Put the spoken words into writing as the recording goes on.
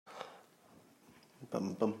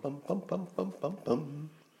Bum, bum, bum, bum, bum, bum, bum, bum.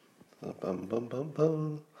 Bum, bum, bum,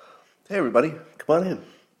 bum. Hey, everybody, come on in.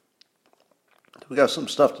 We got some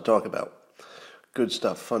stuff to talk about. Good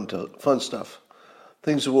stuff, fun stuff.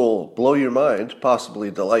 Things that will blow your mind, possibly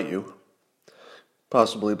delight you.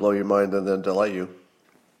 Possibly blow your mind and then delight you.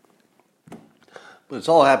 But it's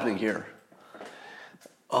all happening here.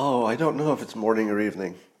 Oh, I don't know if it's morning or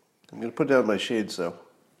evening. I'm going to put down my shades, though.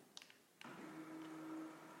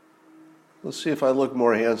 Let's see if I look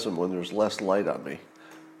more handsome when there's less light on me.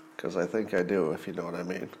 Because I think I do, if you know what I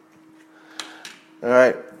mean. All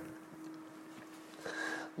right.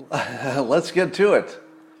 Let's get to it.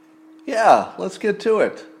 Yeah, let's get to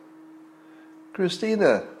it.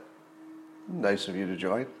 Christina, nice of you to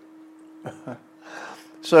join.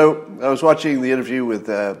 So, I was watching the interview with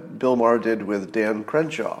Bill Maher did with Dan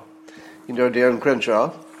Crenshaw. You know Dan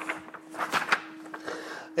Crenshaw?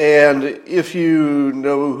 And if you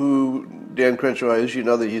know who Dan Crenshaw is, you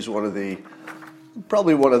know that he's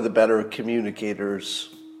probably one of the better communicators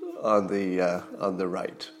on the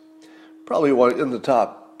right. Probably in the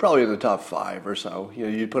top 5 or so. You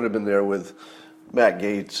know, you'd put him in there with Matt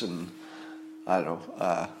Gaetz and I don't know,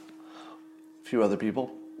 a few other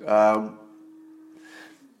people.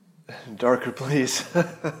 Darker, please.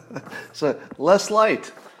 So less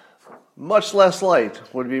light, much less light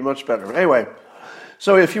would be much better. Anyway.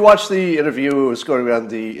 So if you watch the interview, it was going around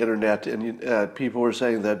the internet, and people were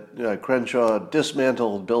saying that Crenshaw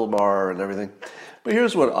dismantled Bill Maher and everything. But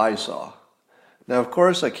here's what I saw. Now, of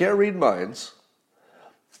course, I can't read minds,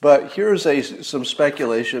 but here's some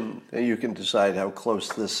speculation, and you can decide how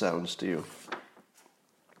close this sounds to you.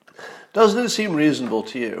 Doesn't it seem reasonable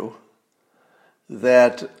to you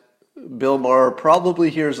that Bill Maher probably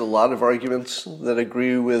hears a lot of arguments that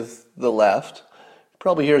agree with the left,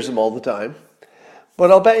 probably hears them all the time, but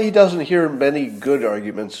I'll bet he doesn't hear many good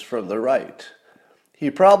arguments from the right. He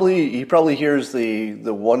probably hears the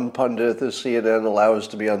one pundit that CNN allows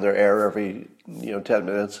to be on their air every 10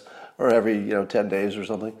 minutes or every 10 days or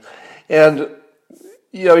something, and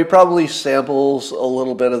he probably samples a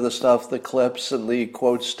little bit of the stuff, the clips and the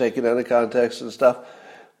quotes taken out of context and stuff.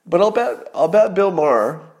 But I'll bet Bill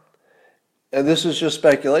Maher, and this is just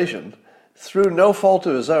speculation, through no fault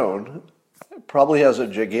of his own, probably has a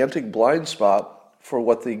gigantic blind spot for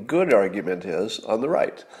what the good argument is on the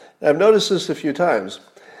right. And I've noticed this a few times.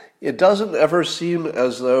 It doesn't ever seem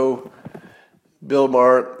as though Bill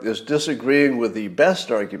Maher is disagreeing with the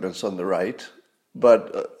best arguments on the right,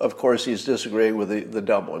 but of course he's disagreeing with the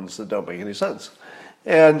dumb ones that don't make any sense.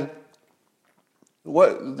 And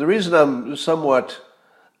the reason I'm somewhat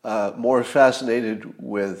more fascinated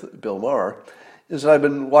with Bill Maher is that I've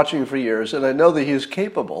been watching him for years, and I know that he's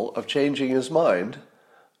capable of changing his mind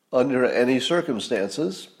under any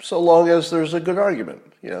circumstances, so long as there's a good argument,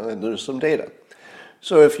 and there's some data.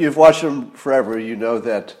 So if you've watched him forever, you know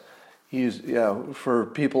that he's, for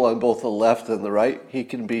people on both the left and the right, he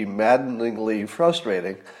can be maddeningly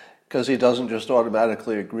frustrating because he doesn't just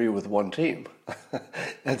automatically agree with one team.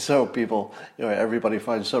 And so people, everybody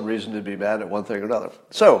finds some reason to be mad at one thing or another.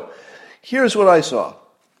 So here's what I saw.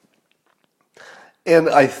 And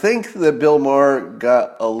I think that Bill Maher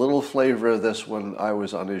got a little flavor of this when I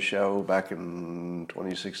was on his show back in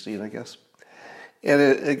 2016, I guess. And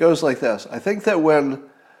it goes like this. I think that when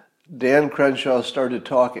Dan Crenshaw started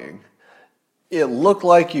talking, it looked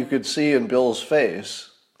like you could see in Bill's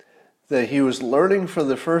face that he was learning for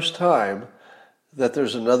the first time that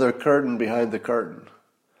there's another curtain behind the curtain.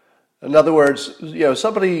 In other words,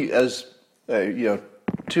 somebody as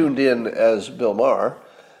tuned in as Bill Maher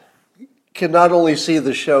can not only see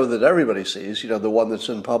the show that everybody sees, the one that's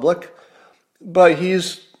in public, but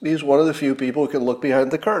he's one of the few people who can look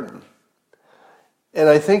behind the curtain. And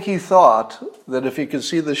I think he thought that if he could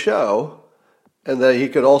see the show and that he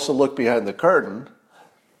could also look behind the curtain,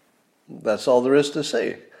 that's all there is to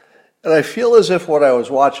see. And I feel as if what I was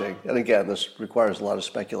watching, and again, this requires a lot of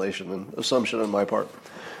speculation and assumption on my part,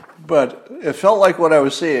 but it felt like what I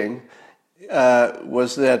was seeing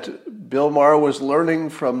was that Bill Maher was learning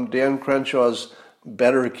from Dan Crenshaw's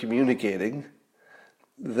better communicating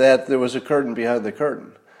that there was a curtain behind the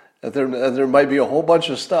curtain. And there might be a whole bunch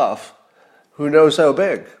of stuff, who knows how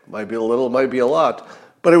big, might be a little, might be a lot,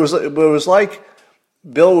 but it was like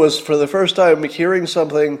Bill was for the first time hearing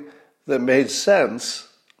something that made sense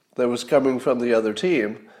that was coming from the other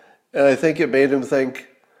team, and I think it made him think,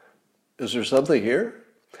 is there something here?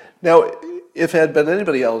 Now, if it had been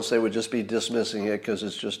anybody else, they would just be dismissing it because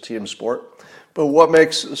it's just team sport. But what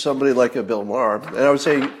makes somebody like a Bill Maher, and I would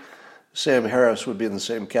say Sam Harris would be in the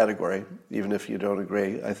same category, even if you don't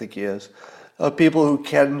agree, I think he is, of people who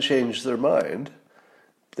can change their mind,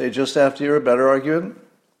 They just have to hear a better argument,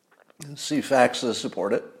 see facts that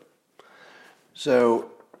support it.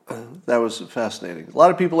 So that was fascinating. A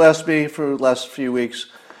lot of people asked me for the last few weeks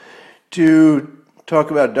to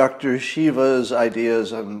talk about Dr. Shiva's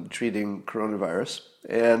ideas on treating coronavirus,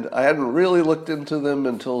 and I hadn't really looked into them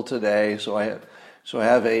until today, so I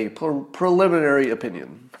have a preliminary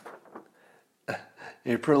opinion.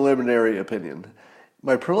 A preliminary opinion.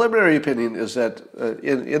 My preliminary opinion is that,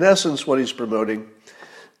 in essence, what he's promoting,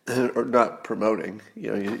 or not promoting,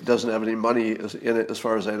 he doesn't have any money in it as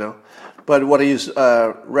far as I know, but what he's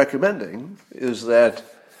recommending is that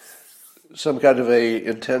some kind of a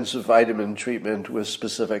intensive vitamin treatment with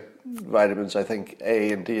specific vitamins, I think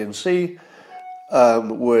A and D and C,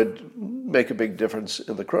 would make a big difference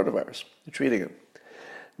in the coronavirus, treating it.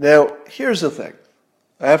 Now, here's the thing.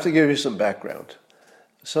 I have to give you some background.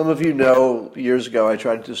 Some of you know, years ago, I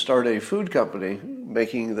tried to start a food company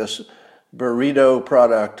making this burrito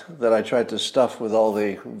product that I tried to stuff with all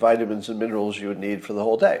the vitamins and minerals you would need for the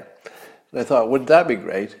whole day. And I thought, wouldn't that be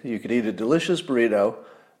great? You could eat a delicious burrito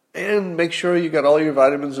and make sure you got all your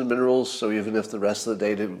vitamins and minerals, so even if the rest of the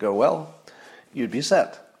day didn't go well, you'd be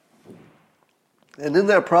set. And in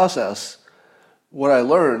that process, what I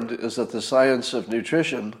learned is that the science of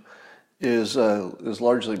nutrition is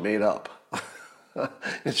largely made up.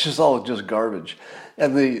 It's just all garbage.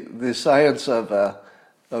 And the science of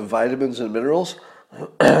vitamins and minerals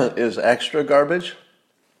is extra garbage.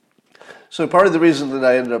 So part of the reason that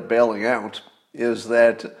I ended up bailing out is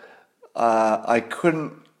that I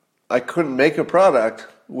couldn't make a product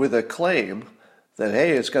with a claim that,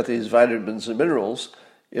 hey, it's got these vitamins and minerals,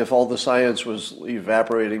 if all the science was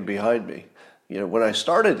evaporating behind me. When I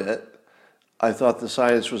started it, I thought the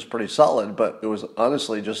science was pretty solid, but it was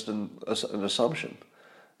honestly just an assumption.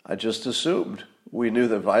 I just assumed we knew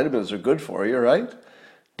that vitamins are good for you, right?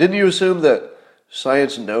 Didn't you assume that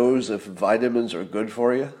science knows if vitamins are good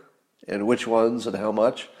for you and which ones and how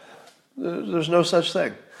much? There's no such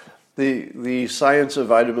thing. The science of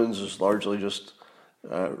vitamins is largely just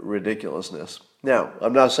ridiculousness. Now,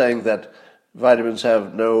 I'm not saying that vitamins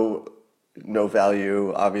have no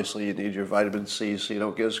value. Obviously, you need your vitamin C so you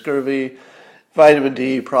don't get scurvy. Vitamin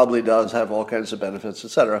D probably does have all kinds of benefits,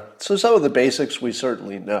 etc. So some of the basics we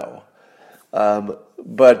certainly know.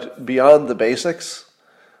 But beyond the basics,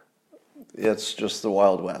 it's just the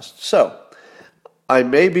Wild West. So I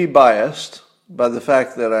may be biased by the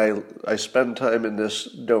fact that I spend time in this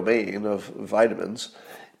domain of vitamins,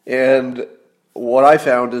 and what I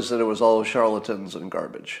found is that it was all charlatans and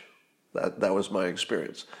garbage. That was my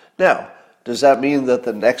experience. Now, does that mean that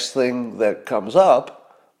the next thing that comes up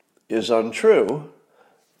is untrue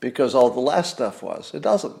because all the last stuff was? It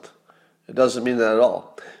doesn't. It doesn't mean that at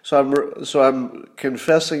all. So I'm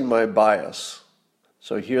confessing my bias.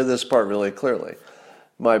 So hear this part really clearly.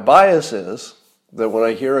 My bias is that when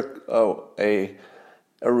I hear a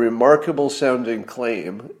remarkable sounding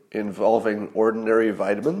claim involving ordinary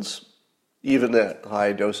vitamins, even at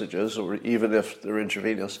high dosages or even if they're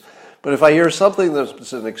intravenous, but if I hear something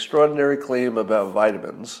that's an extraordinary claim about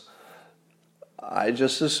vitamins, I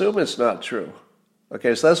just assume it's not true.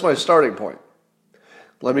 Okay, so that's my starting point.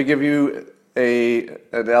 Let me give you an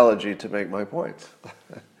analogy to make my point.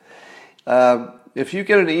 If you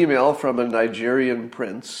get an email from a Nigerian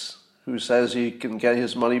prince who says he can get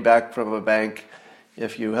his money back from a bank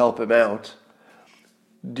if you help him out,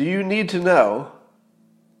 do you need to know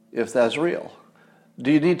if that's real?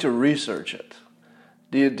 Do you need to research it?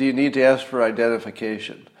 Do you need to ask for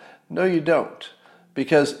identification? No, you don't,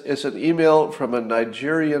 because it's an email from a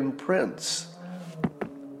Nigerian prince.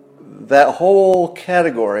 That whole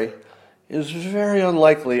category is very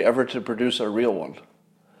unlikely ever to produce a real one.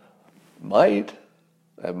 It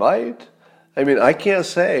might. I mean, I can't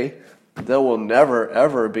say there will never,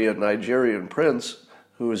 ever be a Nigerian prince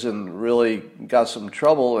who's really got some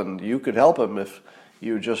trouble and you could help him if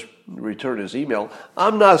you just return his email.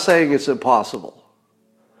 I'm not saying it's impossible.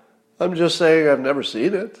 I'm just saying I've never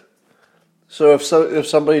seen it. So if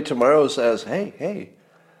somebody tomorrow says, hey,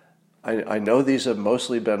 I know these have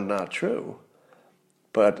mostly been not true,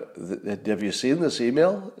 but have you seen this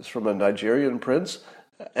email? It's from a Nigerian prince.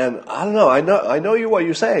 And I don't know. I know what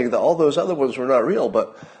you're saying, that all those other ones were not real,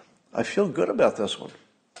 but I feel good about this one.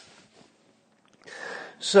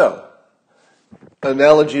 So,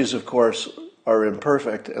 analogies, of course, are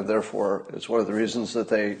imperfect, and therefore it's one of the reasons that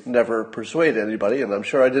they never persuade anybody, and I'm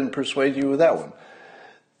sure I didn't persuade you with that one.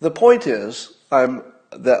 The point is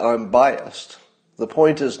that I'm biased. The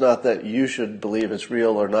point is not that you should believe it's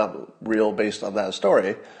real or not real based on that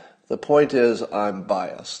story. The point is I'm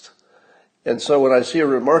biased. And so when I see a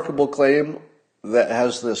remarkable claim that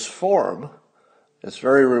has this form, It's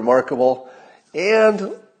very remarkable.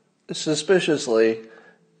 And suspiciously,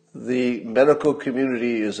 the medical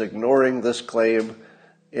community is ignoring this claim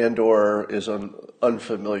and or is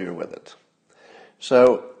unfamiliar with it.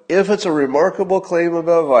 So if it's a remarkable claim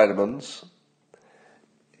about vitamins,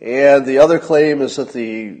 and the other claim is that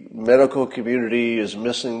the medical community is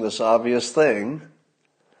missing this obvious thing,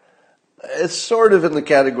 it's sort of in the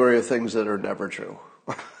category of things that are never true.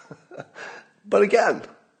 But again,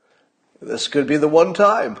 this could be the one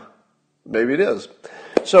time. Maybe it is.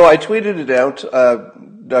 So I tweeted it out.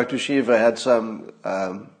 Dr. Shiva had some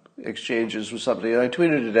exchanges with somebody, and I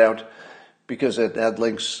tweeted it out because it had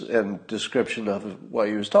links and description of what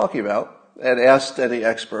he was talking about, and asked any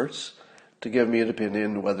experts to give me an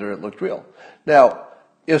opinion whether it looked real. Now,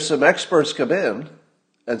 if some experts come in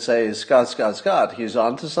and say, Scott, he's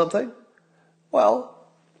onto something, well,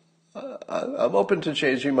 I'm open to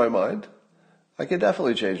changing my mind. I can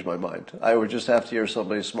definitely change my mind. I would just have to hear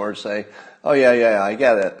somebody smart say, oh, yeah, I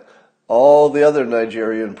get it. All the other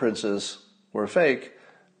Nigerian princes were fake,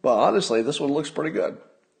 but honestly, this one looks pretty good.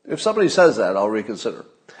 If somebody says that, I'll reconsider.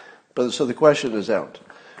 But so the question is out.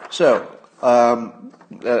 So,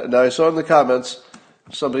 now I saw in the comments,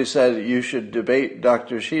 somebody said you should debate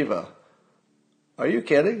Dr. Shiva. Are you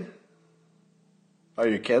kidding? Are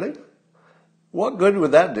you kidding? What good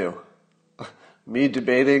would that do? Me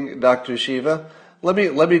debating Dr. Shiva? Let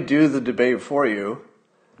me do the debate for you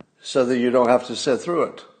so that you don't have to sit through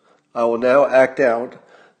it. I will now act out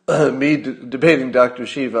me debating Dr.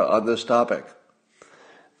 Shiva on this topic.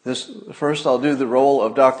 First, I'll do the role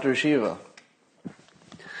of Dr. Shiva.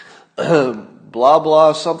 Blah,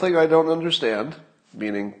 blah, something I don't understand,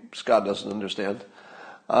 meaning Scott doesn't understand,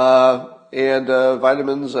 and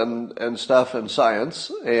vitamins and stuff and science,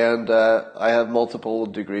 and I have multiple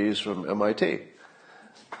degrees from MIT.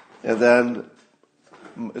 And then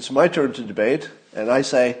it's my turn to debate, and I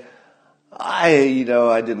say, I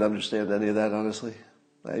didn't understand any of that, honestly.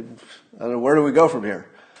 I don't know, where do we go from here?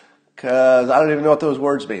 Because I don't even know what those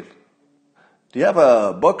words mean. Do you have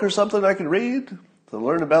a book or something I can read to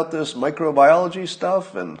learn about this microbiology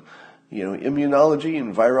stuff and, immunology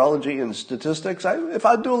and virology and statistics? If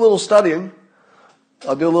I do a little studying,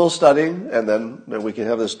 I'll do a little studying, and then we can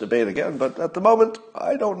have this debate again. But at the moment,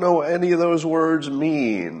 I don't know what any of those words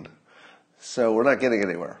mean. So we're not getting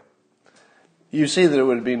anywhere. You see that it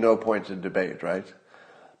would be no point to debate, right?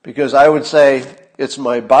 Because I would say it's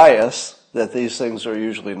my bias that these things are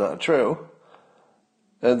usually not true.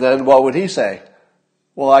 And then what would he say?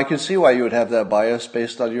 Well, I can see why you would have that bias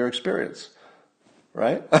based on your experience,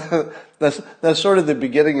 right? That's sort of the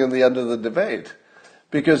beginning and the end of the debate.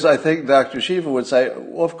 Because I think Dr. Shiva would say,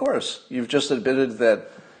 well, of course, you've just admitted that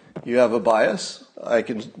you have a bias. I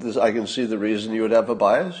can see the reason you would have a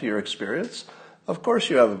bias, your experience. Of course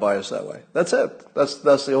you have a bias that way. That's it. That's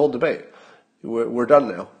the whole debate. We're done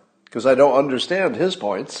now. Because I don't understand his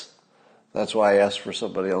points. That's why I asked for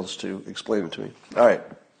somebody else to explain it to me. All right.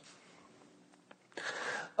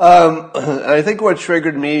 I think what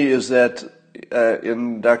triggered me is that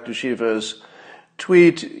in Dr. Shiva's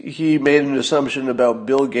tweet, he made an assumption about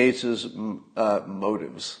Bill Gates'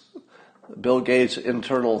 motives, Bill Gates'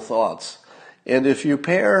 internal thoughts. And if you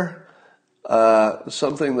pair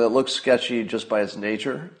something that looks sketchy just by its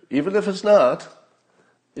nature, even if it's not,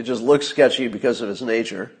 it just looks sketchy because of its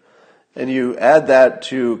nature, and you add that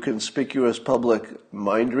to conspicuous public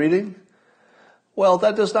mind reading, well,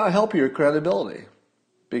 that does not help your credibility,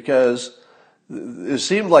 because it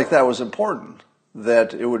seemed like that was important,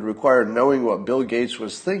 that it would require knowing what Bill Gates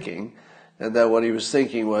was thinking, and that what he was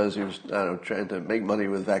thinking was he was, trying to make money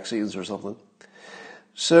with vaccines or something.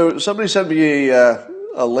 So somebody sent me a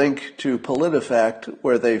link to PolitiFact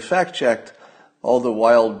where they fact-checked all the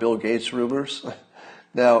wild Bill Gates rumors.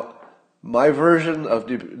 Now, my version of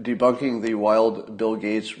debunking the wild Bill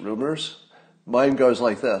Gates rumors, mine goes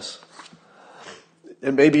like this.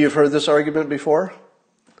 And maybe you've heard this argument before.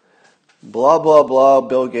 Blah, blah, blah,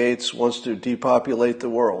 Bill Gates wants to depopulate the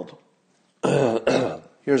world.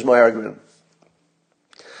 Here's my argument.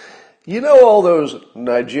 You know all those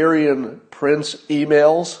Nigerian prince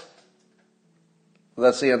emails?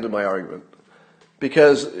 That's the end of my argument.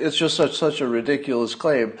 Because it's just such a ridiculous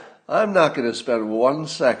claim. I'm not going to spend 1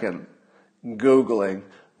 second Googling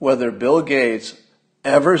whether Bill Gates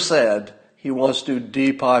ever said he wants to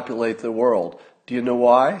depopulate the world. Do you know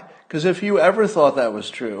why? Because if you ever thought that was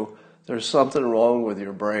true, there's something wrong with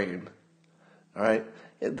your brain. All right?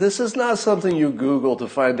 This is not something you Google to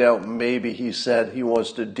find out maybe he said he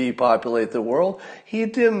wants to depopulate the world. He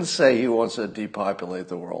didn't say he wants to depopulate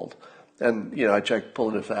the world. And, I checked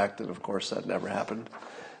PolitiFact, and of course that never happened.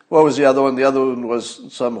 What was the other one? The other one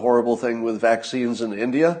was some horrible thing with vaccines in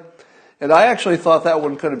India. And I actually thought that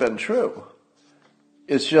one could have been true.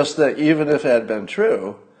 It's just that even if it had been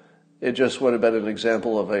true, it just would have been an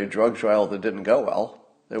example of a drug trial that didn't go well.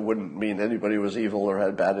 It wouldn't mean anybody was evil or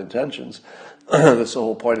had bad intentions. That's the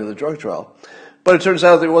whole point of the drug trial. But it turns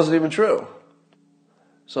out that it wasn't even true.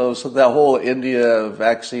 So that whole India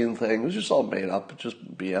vaccine thing was just all made up,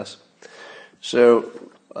 just BS. So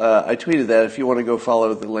I tweeted that if you want to go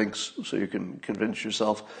follow the links so you can convince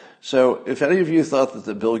yourself. So if any of you thought that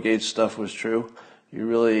the Bill Gates stuff was true, you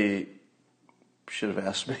really should have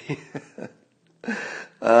asked me.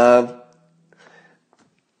 I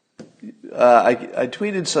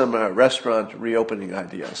tweeted some restaurant reopening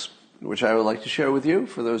ideas, which I would like to share with you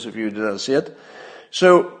for those of you who did not see it.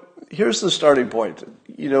 So here's the starting point.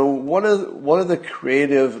 You know, one of the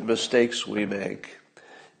creative mistakes we make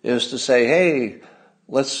is to say, hey,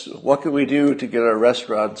 what can we do to get our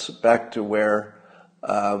restaurants back to where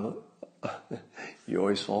you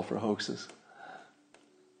always fall for hoaxes.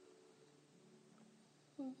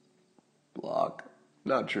 Block.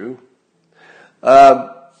 Not true.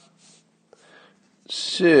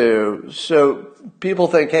 So people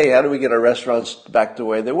think, hey, how do we get our restaurants back to the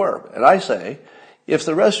way they were? And I say, if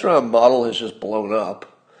the restaurant model has just blown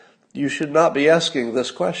up, you should not be asking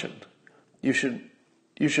this question. You should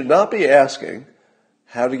not be asking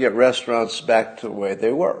how to get restaurants back to the way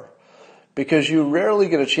they were, because you rarely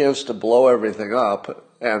get a chance to blow everything up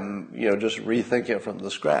and, just rethink it from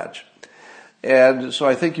the scratch. And so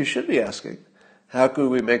I think you should be asking, how could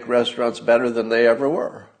we make restaurants better than they ever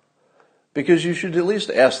were? Because you should at least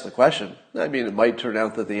ask the question. I mean, it might turn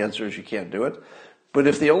out that the answer is you can't do it. But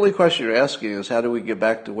if the only question you're asking is how do we get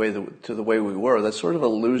back to the way we were, that's sort of a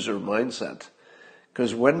loser mindset.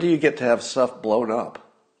 Because when do you get to have stuff blown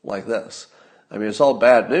up like this? I mean, it's all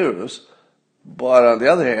bad news. But on the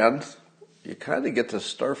other hand, you kind of get to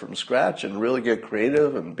start from scratch and really get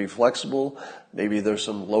creative and be flexible. Maybe there's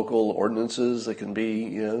some local ordinances that can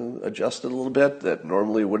be adjusted a little bit that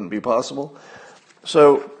normally wouldn't be possible.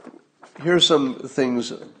 So here's some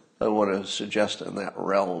things I want to suggest in that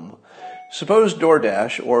realm. Suppose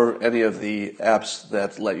DoorDash or any of the apps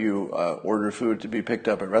that let you order food to be picked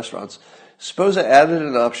up at restaurants, suppose it added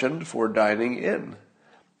an option for dining in.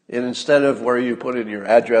 And instead of where you put in your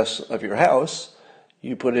address of your house,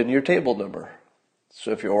 you put in your table number.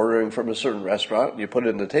 So if you're ordering from a certain restaurant and you put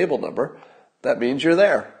in the table number, that means you're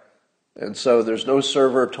there. And so there's no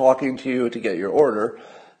server talking to you to get your order.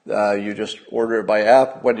 You just order it by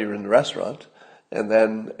app when you're in the restaurant, and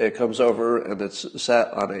then it comes over and it's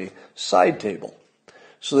sat on a side table.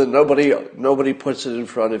 So that nobody puts it in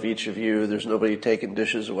front of each of you. There's nobody taking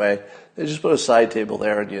dishes away. They just put a side table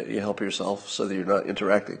there and you help yourself so that you're not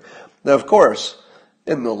interacting. Now, of course,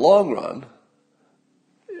 in the long run,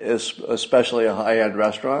 especially a high-end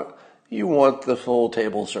restaurant, you want the full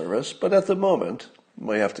table service, but at the moment, you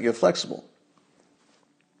might have to get flexible.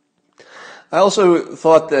 I also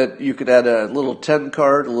thought that you could add a little tent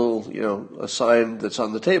card, a sign that's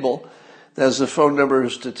on the table that has the phone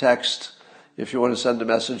numbers to text if you want to send a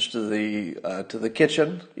message to the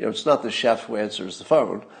kitchen. It's not the chef who answers the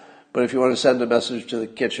phone, but if you want to send a message to the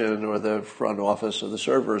kitchen or the front office or the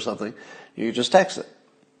server or something, you can just text it.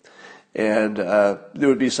 And there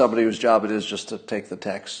would be somebody whose job it is just to take the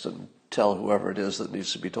text and tell whoever it is that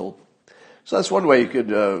needs to be told. So that's one way you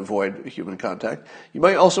could avoid human contact. You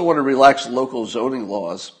might also want to relax local zoning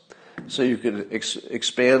laws, so you could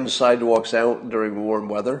expand sidewalks out during warm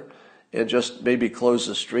weather and just maybe close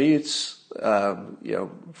the streets,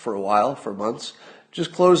 for a while, for months.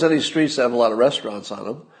 Just close any streets that have a lot of restaurants on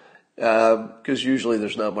them, because usually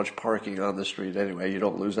there's not much parking on the street anyway. You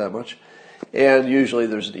don't lose that much. And usually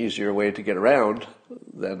there's an easier way to get around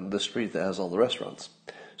than the street that has all the restaurants.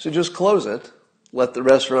 So just close it. Let the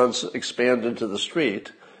restaurants expand into the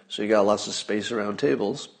street, so you got lots of space around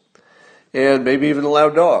tables, and maybe even allow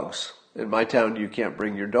dogs. In my town, you can't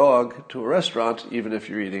bring your dog to a restaurant, even if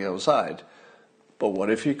you're eating outside. But what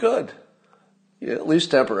if you could? At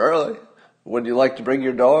least temporarily. Would you like to bring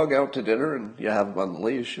your dog out to dinner and you have him on the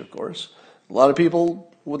leash, of course? A lot of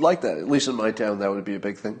people would like that. At least in my town, that would be a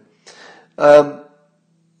big thing. And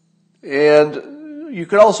you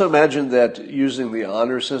could also imagine that using the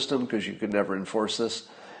honor system, because you could never enforce this,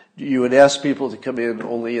 you would ask people to come in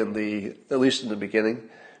only at least in the beginning,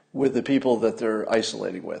 with the people that they're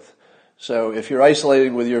isolating with. So if you're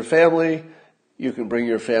isolating with your family, you can bring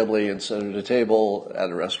your family and sit at a table at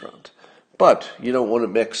a restaurant. But you don't want to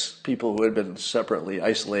mix people who had been separately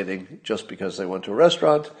isolating just because they went to a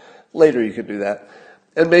restaurant. Later you could do that.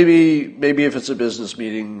 And maybe if it's a business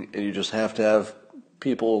meeting and you just have to have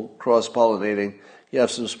people cross-pollinating, You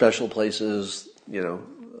have some special places,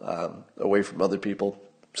 away from other people,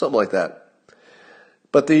 something like that.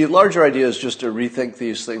 But the larger idea is just to rethink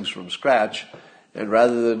these things from scratch, and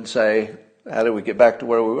rather than say, how do we get back to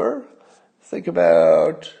where we were, think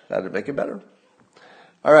about how to make it better.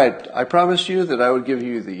 All right, I promised you that I would give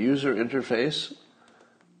you the user interface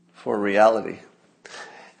for reality.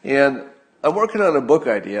 And I'm working on a book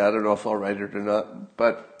idea. I don't know if I'll write it or not,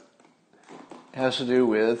 but it has to do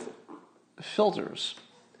with filters.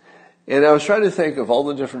 And I was trying to think of all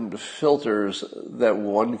the different filters that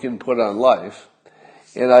one can put on life.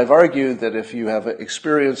 And I've argued that if you have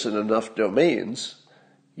experience in enough domains,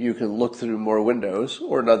 you can look through more windows,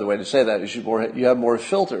 or another way to say that is you have more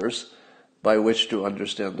filters by which to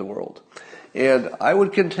understand the world. And I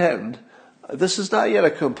would contend, this is not yet a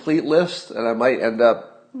complete list, and I might end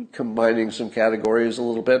up combining some categories a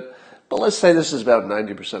little bit, but let's say this is about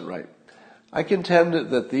 90% right. I contend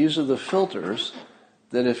that these are the filters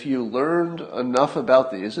that if you learned enough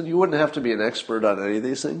about these, and you wouldn't have to be an expert on any of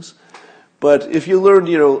these things, but if you learned,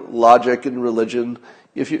 logic and religion,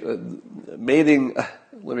 mating,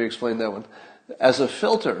 let me explain that one. As a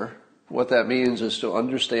filter, what that means is to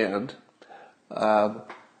understand. Let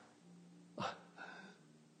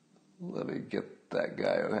me get that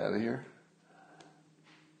guy out of here.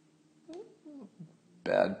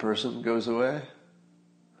 Bad person goes away.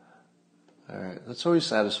 All right, that's always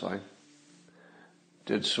satisfying.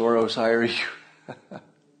 Did Soros hire you?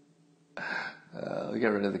 Get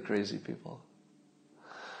rid of the crazy people.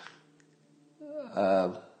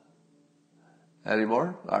 Any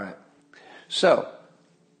more? All right. So,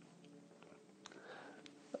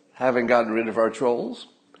 having gotten rid of our trolls,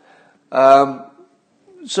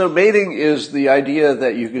 so mating is the idea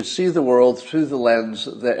that you can see the world through the lens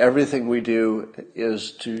that everything we do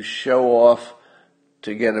is to show off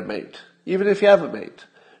to get a mate. Even if you have a mate,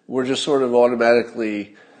 we're just sort of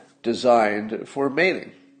automatically designed for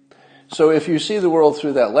mating. So if you see the world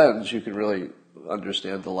through that lens, you can really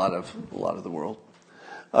understand a lot of the world.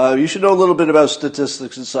 You should know a little bit about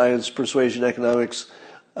statistics and science, persuasion, economics,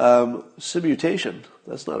 simulation.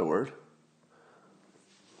 That's not a word.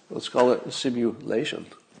 Let's call it simulation.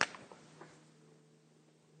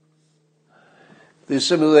 The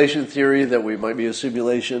simulation theory that we might be a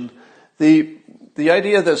simulation. The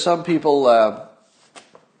idea that some people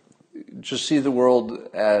just see the world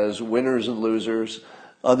as winners and losers.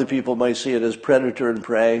 Other people might see it as predator and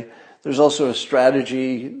prey. There's also a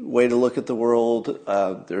strategy way to look at the world.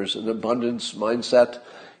 There's an abundance mindset.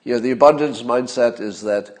 The abundance mindset is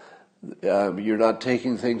that you're not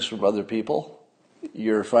taking things from other people.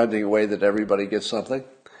 You're finding a way that everybody gets something.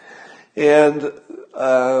 And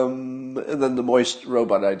then the moist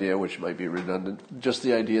robot idea, which might be redundant, just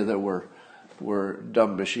the idea that we're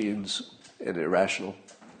dumb machines and irrational.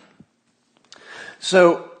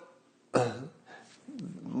 So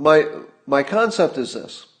my concept is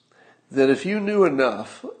this, that if you knew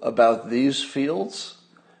enough about these fields,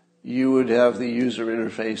 you would have the user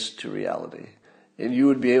interface to reality. And you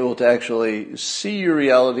would be able to actually see your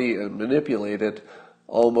reality and manipulate it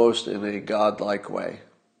almost in a godlike way.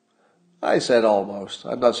 I said almost.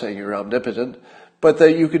 I'm not saying you're omnipotent, but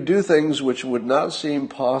that you could do things which would not seem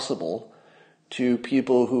possible to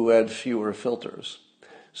people who had fewer filters.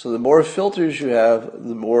 So the more filters you have,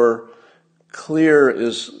 the more clear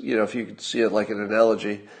is, if you could see it like an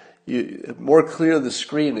analogy, more clear the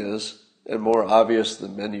screen is and more obvious the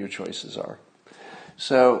menu choices are.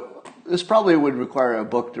 So this probably would require a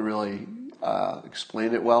book to really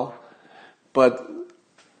explain it well. But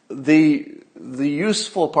the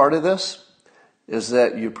useful part of this is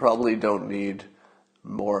that you probably don't need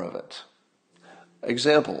more of it.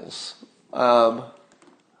 Examples. What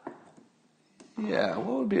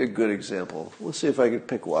would be a good example? Let's see if I could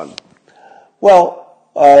pick one. Well,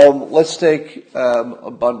 let's take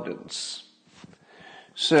abundance.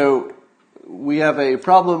 So we have a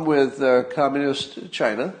problem with communist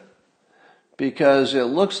China because it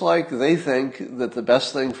looks like they think that the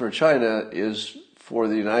best thing for China is for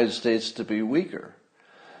the United States to be weaker.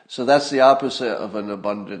 So that's the opposite of an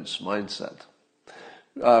abundance mindset.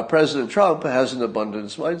 President Trump has an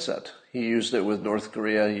abundance mindset. He used it with North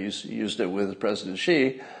Korea. He used it with President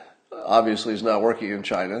Xi. Obviously, he's not working in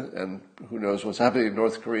China, and who knows what's happening in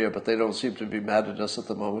North Korea, but they don't seem to be mad at us at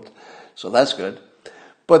the moment. So that's good.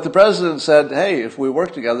 But the president said, hey, if we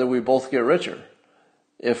work together, we both get richer.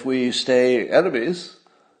 If we stay enemies,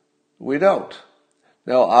 we don't.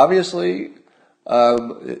 Now, obviously,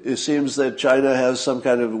 it seems that China has some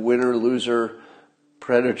kind of winner-loser,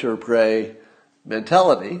 predator-prey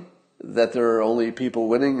mentality, that there are only people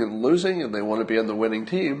winning and losing, and they want to be on the winning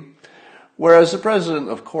team. Whereas the president,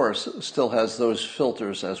 of course, still has those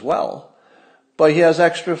filters as well, but he has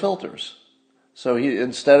extra filters. So he,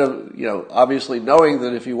 instead of, obviously knowing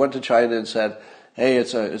that if you went to China and said, hey,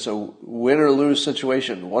 it's a win or lose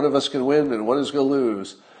situation, one of us can win and one is going to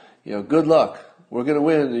lose, good luck, we're going to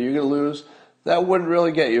win and you're going to lose, that wouldn't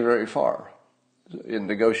really get you very far in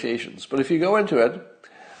negotiations. But if you go into it,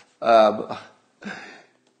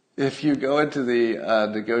 if you go into the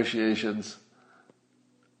negotiations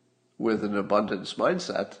with an abundance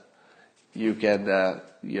mindset, you can,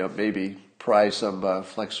 maybe pry some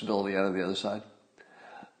flexibility out of the other side.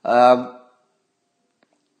 All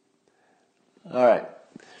right.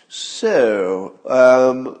 So,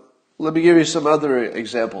 let me give you some other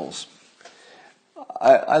examples.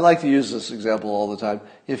 I like to use this example all the time.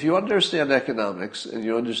 If you understand economics and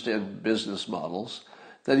you understand business models,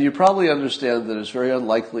 then you probably understand that it's very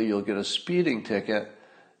unlikely you'll get a speeding ticket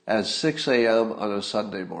at 6 a.m. on a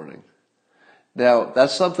Sunday morning. Now,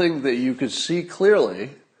 that's something that you could see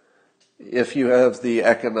clearly if you have the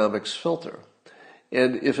economics filter.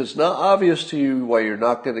 And if it's not obvious to you why you're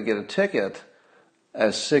not going to get a ticket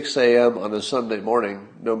at 6 a.m. on a Sunday morning,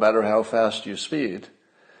 no matter how fast you speed,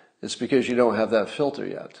 it's because you don't have that filter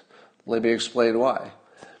yet. Let me explain why.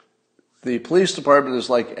 The police department is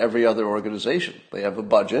like every other organization. They have a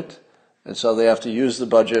budget, and so they have to use the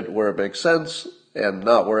budget where it makes sense and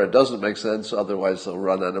not where it doesn't make sense, otherwise they'll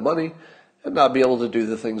run out of money and not be able to do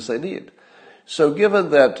the things they need. So given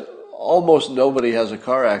that almost nobody has a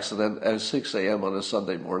car accident at 6 a.m. on a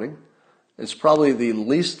Sunday morning, it's probably the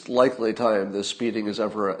least likely time that speeding is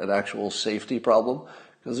ever an actual safety problem,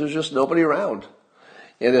 because there's just nobody around.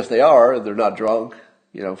 And if they are, they're not drunk,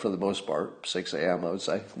 for the most part, 6 a.m. I would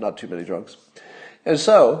say, not too many drunks. And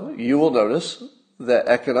so you will notice that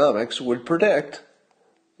economics would predict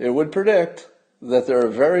that there are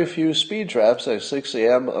very few speed traps at 6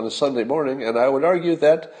 a.m. on a Sunday morning, and I would argue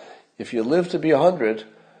that if you live to be 100,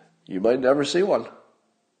 you might never see one.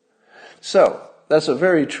 So, that's a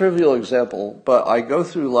very trivial example, but I go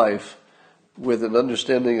through life with an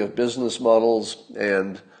understanding of business models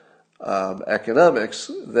and economics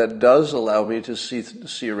that does allow me to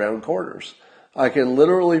see around corners. I can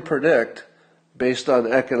literally predict, based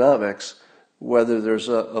on economics, whether there's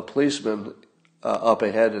a policeman up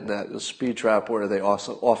ahead in that speed trap where they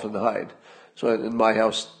also often hide. So in my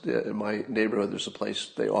house, in my neighborhood, there's a place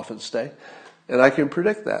they often stay. And I can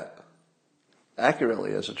predict that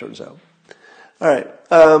accurately, as it turns out. All right.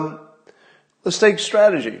 Let's take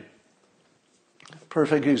strategy.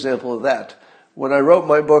 Perfect example of that. When I wrote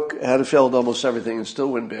my book, How to Fail at Almost Everything and Still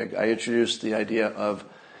Win Big, I introduced the idea of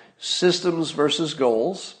systems versus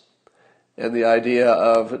goals and the idea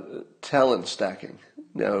of talent stacking.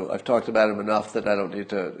 Now, I've talked about them enough that I don't need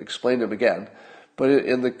to explain them again. But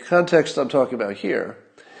in the context I'm talking about here,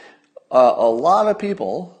 a lot of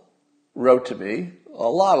people wrote to me, a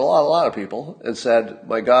lot of people, and said,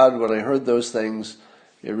 my God, when I heard those things,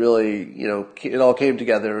 it really, it all came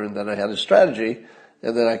together, and then I had a strategy,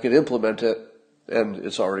 and then I could implement it, and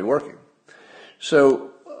it's already working.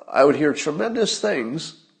 So I would hear tremendous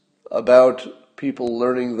things about people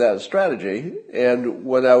learning that strategy, and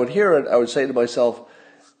when I would hear it, I would say to myself,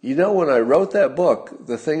 when I wrote that book,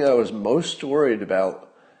 the thing I was most worried about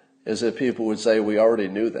is that people would say, we already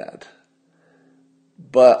knew that.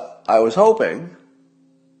 But I was hoping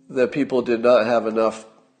that people did not have enough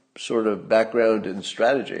sort of background in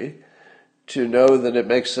strategy to know that it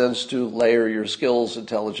makes sense to layer your skills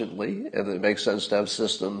intelligently, and it makes sense to have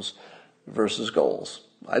systems versus goals.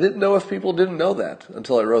 I didn't know if people didn't know that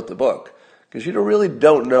until I wrote the book, because you really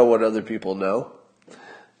don't know what other people know.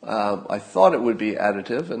 I thought it would be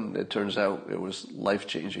additive, and it turns out it was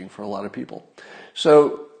life-changing for a lot of people.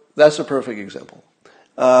 So that's a perfect example.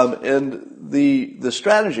 And the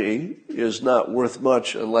strategy is not worth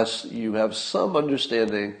much unless you have some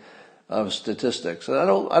understanding of statistics. And I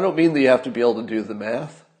don't mean that you have to be able to do the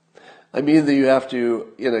math. I mean that you have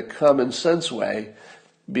to, in a common sense way,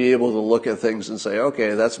 be able to look at things and say,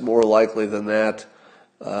 okay, that's more likely than that.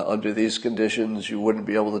 Under these conditions, you wouldn't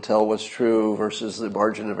be able to tell what's true versus the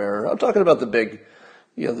margin of error. I'm talking about the big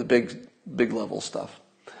level stuff.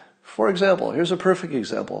 For example, here's a perfect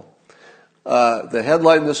example. The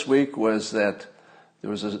headline this week was that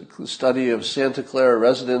there was a study of Santa Clara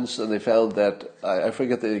residents, and they found that, I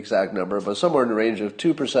forget the exact number, but somewhere in the range of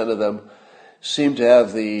 2% of them seemed to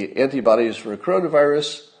have the antibodies for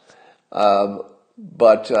coronavirus,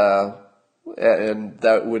 and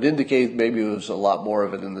that would indicate maybe there was a lot more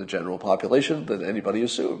of it in the general population than anybody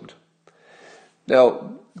assumed.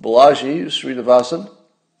 Now, Balaji Srinivasan,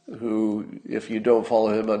 who, if you don't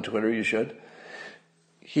follow him on Twitter, you should,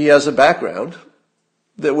 he has a background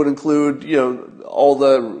that would include, all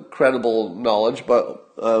the credible knowledge,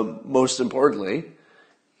 but most importantly,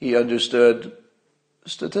 he understood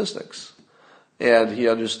statistics, and he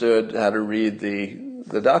understood how to read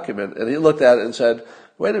the document, and he looked at it and said,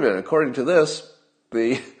 "Wait a minute! According to this,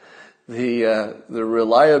 the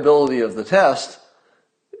reliability of the test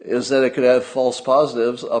is that it could have false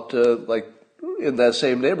positives up to like in that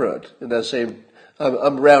same neighborhood, in that same.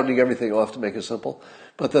 I'm rounding everything off to make it simple,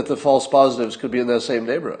 but that the false positives could be in that same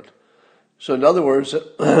neighborhood. So in other words,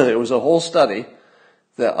 it was a whole study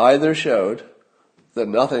that either showed that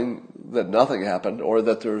nothing happened, or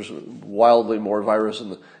that there's wildly more virus,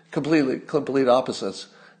 and complete opposites,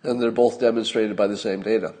 and they're both demonstrated by the same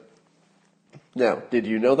data. Now, did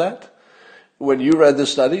you know that? When you read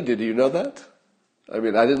this study, did you know that? I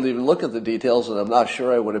mean, I didn't even look at the details, and I'm not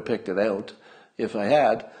sure I would have picked it out if I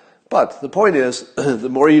had. But the point is, the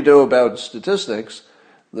more you know about statistics,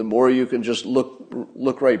 the more you can just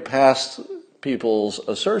look right past people's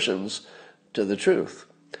assertions to the truth.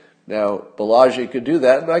 Now, Balaji could do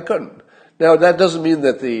that, and I couldn't. Now, that doesn't mean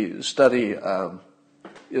that the study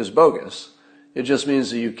is bogus. It just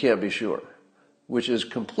means that you can't be sure, which is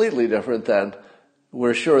completely different than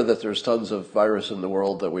we're sure that there's tons of virus in the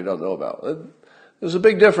world that we don't know about. There's a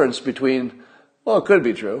big difference between, well, it could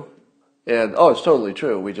be true, and, oh, it's totally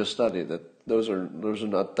true, we just studied it. Those are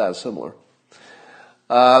not that similar.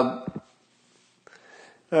 All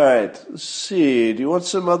right, let's see. Do you want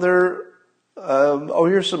some other...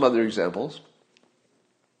 here's some other examples.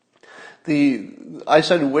 I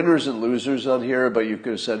said winners and losers on here, but you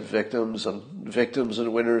could have said victims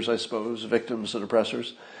and winners, I suppose, victims and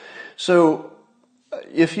oppressors. So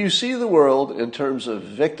if you see the world in terms of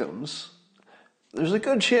victims, there's a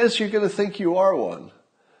good chance you're going to think you are one.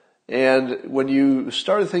 And when you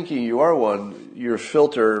start thinking you are one, your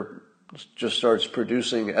filter just starts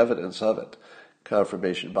producing evidence of it,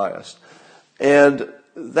 confirmation bias. And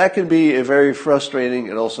that can be a very frustrating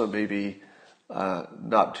and also maybe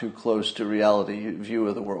not too close to reality view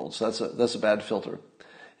of the world. So that's a bad filter.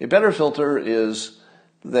 A better filter is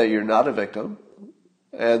that you're not a victim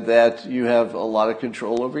and that you have a lot of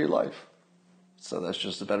control over your life. So that's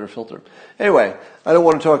just a better filter. Anyway, I don't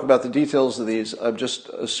want to talk about the details of these. I'm just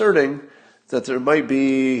asserting that there might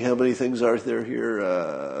be, how many things are there here?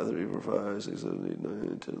 3, 4, 5, 6, 7, 8,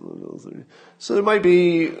 9, 10, 11, 12, 13. So there might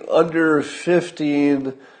be under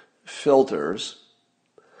 15 filters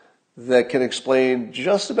that can explain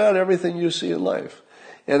just about everything you see in life.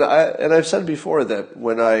 And I've said before that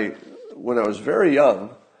when I was very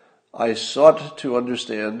young, I sought to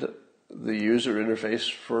understand the user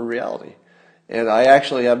interface for reality. And I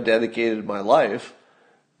actually have dedicated my life,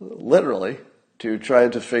 literally, to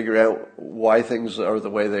trying to figure out why things are the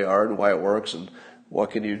way they are and why it works and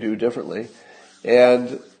what can you do differently.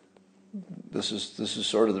 And this is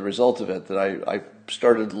sort of the result of it, that I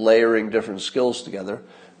started layering different skills together,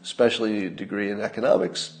 especially a degree in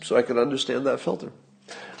economics, so I could understand that filter.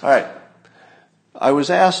 All right. I was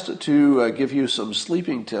asked to give you some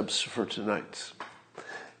sleeping tips for tonight,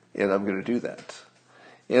 and I'm going to do that.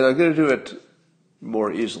 And I'm going to do it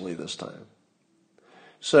more easily this time.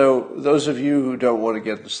 So those of you who don't want to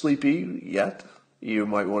get sleepy yet, you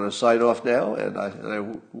might want to sign off now, and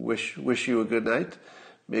I wish you a good night.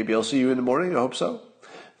 Maybe I'll see you in the morning. I hope so.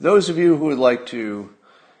 Those of you who would like to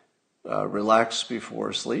relax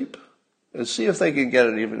before sleep and see if they can get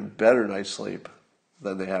an even better night's sleep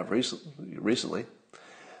than they have recently,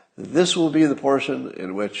 this will be the portion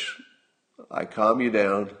in which I calm you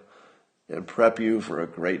down and prep you for a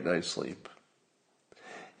great night's sleep.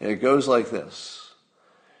 And it goes like this.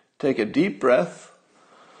 Take a deep breath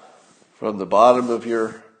from the bottom of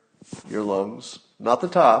your lungs, not the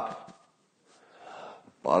top,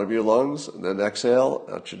 bottom of your lungs, and then exhale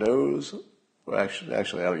out your nose. Well,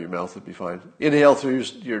 actually out of your mouth would be fine. Inhale through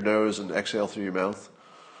your nose and exhale through your mouth.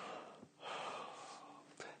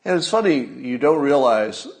 And it's funny, you don't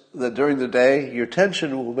realize that during the day, your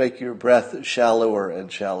tension will make your breath shallower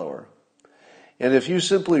and shallower. And if you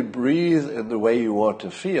simply breathe in the way you want to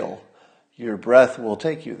feel, your breath will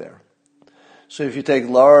take you there. So if you take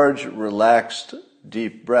large, relaxed,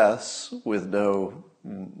 deep breaths with no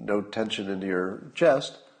tension in your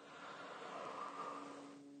chest,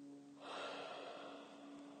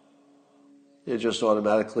 it just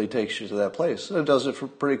automatically takes you to that place. And it does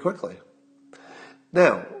it pretty quickly.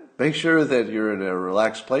 Now, make sure that you're in a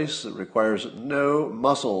relaxed place that requires no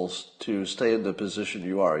muscles to stay in the position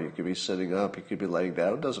you are. You could be sitting up, you could be laying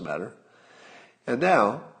down, it doesn't matter. And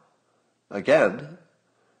now, again,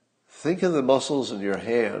 think of the muscles in your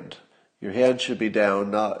hand. Your hand should be down,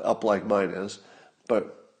 not up like mine is,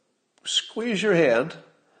 but squeeze your hand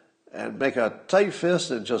and make a tight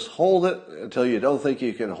fist and just hold it until you don't think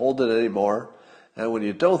you can hold it anymore. And when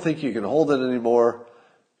you don't think you can hold it anymore,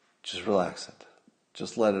 just relax it.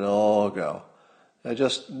 Just let it all go. And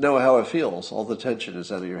just know how it feels. All the tension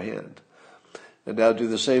is out of your hand. And now do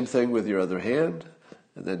the same thing with your other hand,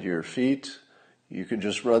 and then your feet. You can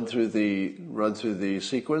just run through the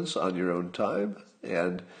sequence on your own time,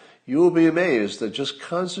 and you will be amazed that just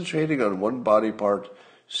concentrating on one body part,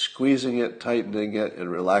 squeezing it, tightening it,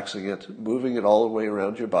 and relaxing it, moving it all the way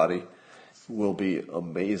around your body will be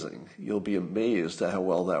amazing. You'll be amazed at how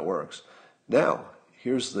well that works. Now,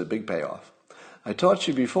 here's the big payoff. I taught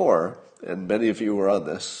you before, and many of you were on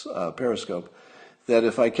this Periscope, that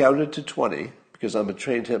if I counted to 20, because I'm a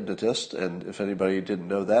trained hypnotist, and if anybody didn't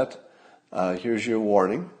know that, here's your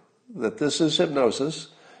warning that this is hypnosis,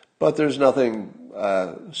 but there's nothing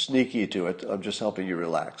sneaky to it. I'm just helping you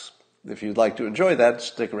relax. If you'd like to enjoy that,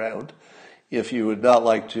 stick around. If you would not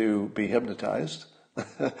like to be hypnotized,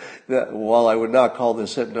 while I would not call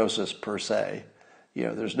this hypnosis per se,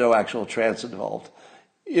 there's no actual trance involved,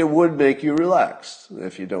 it would make you relaxed.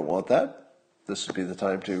 If you don't want that, this would be the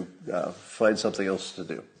time to find something else to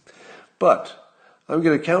do. But I'm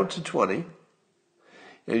going to count to 20,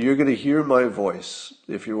 and you're going to hear my voice,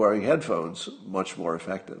 if you're wearing headphones, much more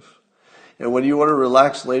effective. And when you want to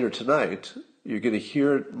relax later tonight, you're going to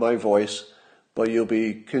hear my voice, but you'll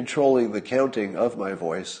be controlling the counting of my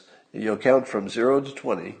voice, and you'll count from 0 to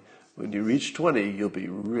 20. When you reach 20, you'll be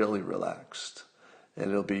really relaxed, and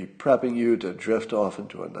it'll be prepping you to drift off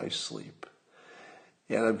into a nice sleep.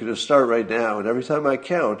 And I'm going to start right now, and every time I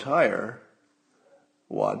count higher,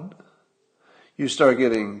 1, you start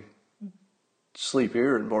getting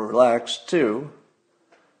sleepier and more relaxed, 2,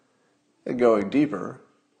 and going deeper,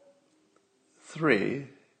 3,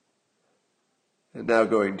 and now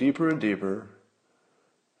going deeper and deeper,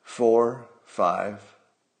 4, 5,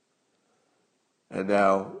 and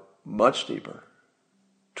now much deeper,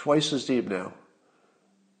 twice as deep now,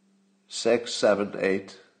 6, 7,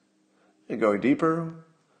 8, and going deeper.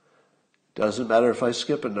 Doesn't matter if I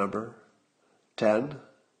skip a number, 10,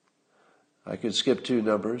 I could skip 2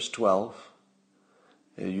 numbers, 12,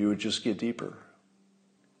 and you would just get deeper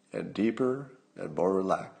and deeper and more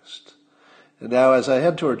relaxed. And now as I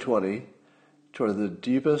head toward 20, toward the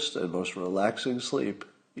deepest and most relaxing sleep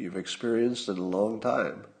you've experienced in a long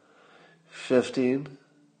time, 15,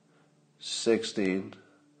 16,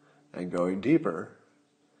 and going deeper,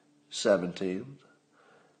 17,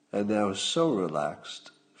 and now so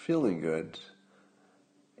relaxed, feeling good,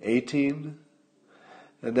 18,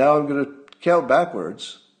 and now I'm going to count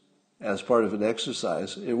backwards as part of an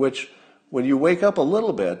exercise in which when you wake up a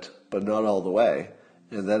little bit, but not all the way,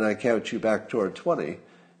 and then I count you back toward 20,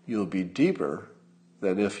 you'll be deeper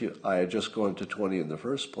than if I had just gone to 20 in the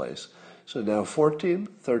first place. So now 14,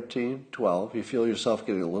 13, 12, you feel yourself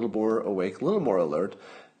getting a little more awake, a little more alert.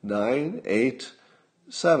 9, 8,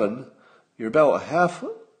 7, you're about half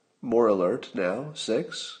more alert now.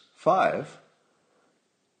 6, 5,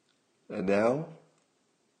 and now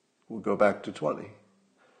we'll go back to 20.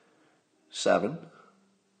 7,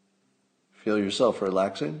 feel yourself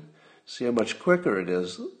relaxing. See how much quicker it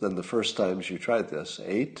is than the first times you tried this.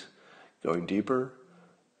 8, going deeper.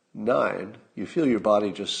 9, you feel your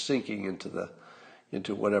body just sinking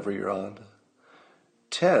into whatever you're on.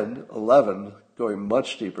 10, 11, going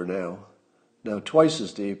much deeper now. Now twice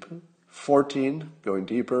as deep. 14, going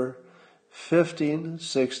deeper. 15,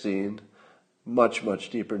 16, much, much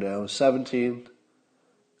deeper now. 17,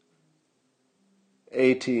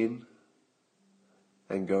 18,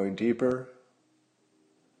 and going deeper.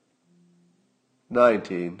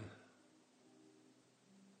 19,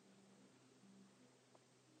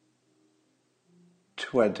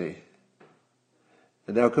 20,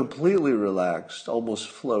 and now completely relaxed, almost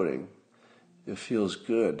floating. It feels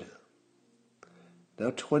good.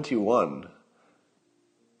 Now 21,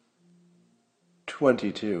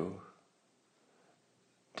 22,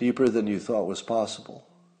 deeper than you thought was possible.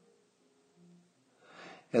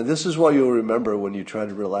 And this is what you'll remember when you try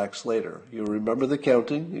to relax later. You'll remember the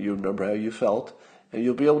counting, you'll remember how you felt, and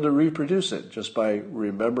you'll be able to reproduce it just by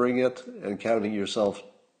remembering it and counting yourself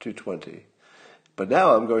to 20. But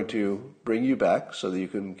now I'm going to bring you back so that you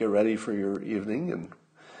can get ready for your evening and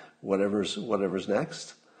whatever's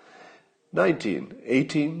next. 19,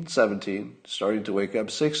 18, 17, starting to wake up.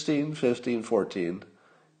 16, 15, 14,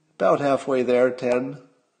 about halfway there. 10,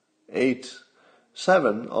 8,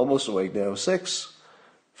 7, almost awake now. 6,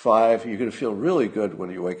 5, you're going to feel really good when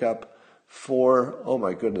you wake up. 4, oh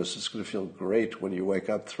my goodness, it's going to feel great when you wake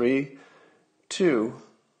up. 3, 2,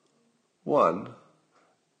 1,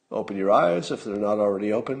 open your eyes if they're not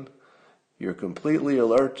already open. You're completely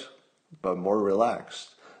alert, but more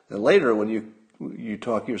relaxed. And later, when you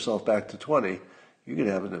talk yourself back to 20, you can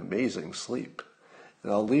have an amazing sleep.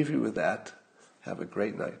 And I'll leave you with that. Have a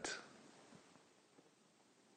great night.